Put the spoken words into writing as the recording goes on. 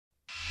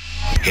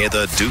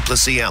Heather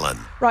Duplessis-Allen.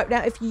 Right,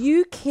 now, if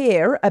you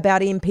care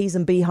about MPs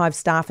and Beehive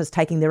staffers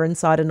taking their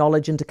insider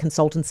knowledge into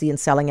consultancy and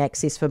selling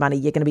access for money,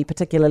 you're going to be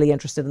particularly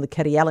interested in the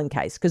Kiri Allan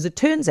case, because it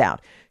turns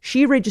out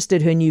she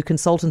registered her new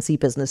consultancy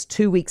business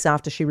 2 weeks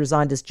after she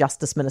resigned as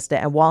Justice Minister,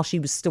 and while she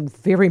was still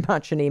very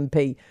much an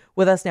MP.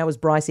 With us now is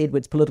Bryce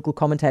Edwards, political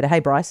commentator. Hey,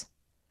 Bryce.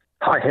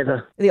 Hi,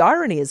 Heather. The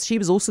irony is she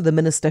was also the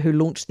minister who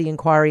launched the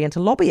inquiry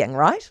into lobbying,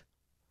 right?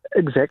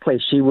 Exactly.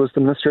 She was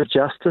the Minister of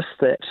Justice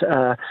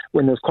that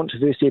when there was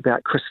controversy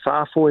about Chris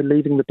Farfoy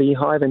leaving the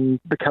Beehive and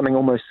becoming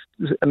almost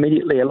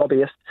immediately a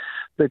lobbyist,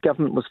 the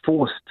government was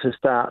forced to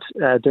start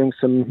doing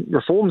some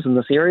reforms in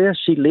this area.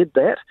 She led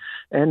that,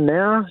 and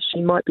now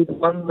she might be the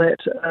one that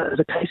is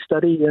a case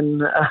study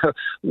in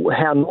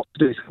how not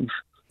to do things.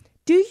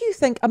 Do you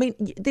think, I mean,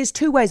 there's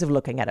two ways of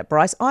looking at it,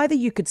 Bryce. Either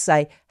you could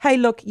say, hey,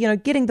 look,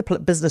 getting the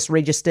business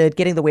registered,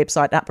 getting the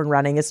website up and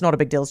running, it's not a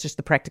big deal. It's just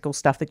the practical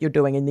stuff that you're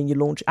doing, and then you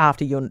launch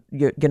after you're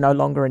no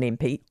longer an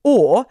MP.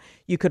 Or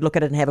you could look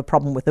at it and have a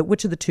problem with it.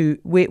 Which of the two,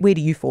 where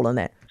do you fall in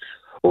that?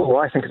 Oh,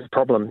 I think it's a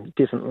problem,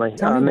 definitely.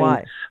 Tell me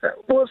why.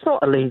 Well, it's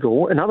not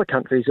illegal. In other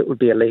countries, it would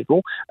be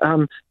illegal.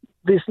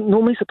 There's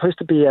normally supposed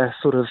to be a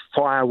sort of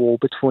firewall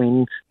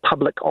between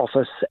public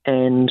office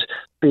and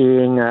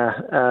being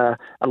a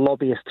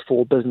lobbyist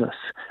for business.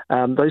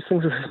 Those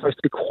things are supposed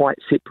to be quite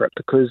separate,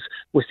 because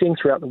we're seeing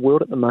throughout the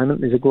world at the moment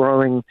there's a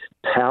growing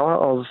power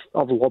of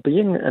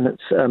lobbying and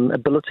its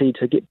ability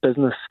to get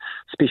business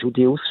special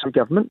deals through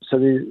government. So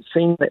they're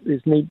seeing that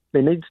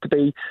there needs to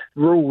be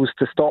rules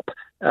to stop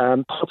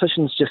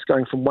politicians just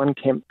going from one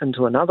camp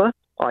into another,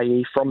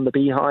 i.e. from the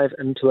Beehive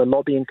into a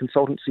lobbying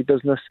consultancy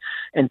business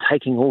and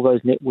taking all those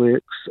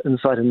networks,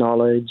 insider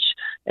knowledge,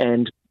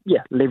 and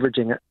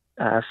leveraging it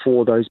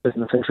for those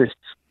business interests.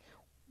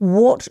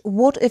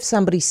 What if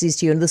somebody says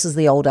to you, and this is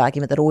the old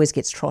argument that always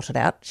gets trotted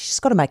out, she's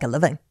got to make a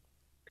living?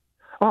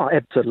 Oh,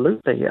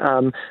 absolutely.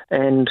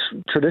 And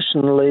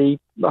traditionally,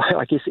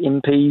 I guess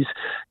MPs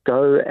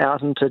go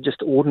out into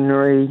just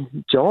ordinary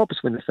jobs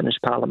when they finish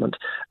Parliament.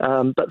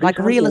 But like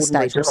real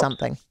estate jobs. Or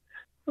something?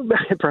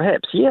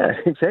 Perhaps, yeah,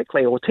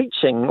 exactly, or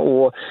teaching,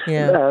 or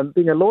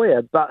being a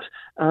lawyer. But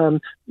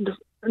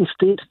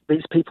instead,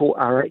 these people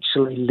are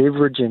actually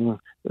leveraging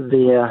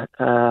their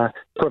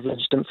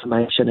privileged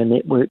information and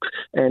networks.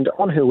 And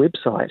on her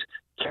website,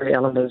 Kiri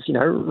Allan is,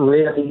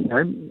 really,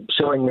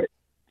 showing that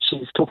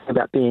she's talking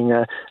about being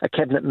a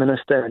cabinet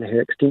minister and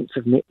her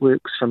extensive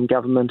networks from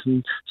government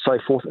and so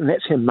forth. And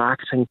that's her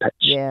marketing pitch.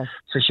 Yeah.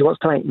 So she wants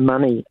to make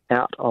money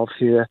out of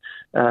her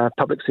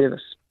public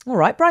service. All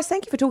right, Bryce,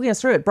 thank you for talking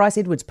us through it. Bryce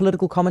Edwards,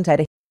 political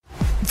commentator.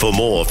 For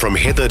more from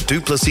Heather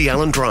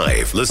Duplessis-Allen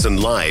Drive, listen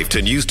live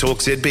to News Talk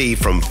ZB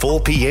from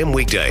 4 p.m.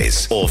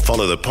 weekdays or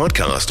follow the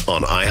podcast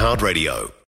on iHeartRadio.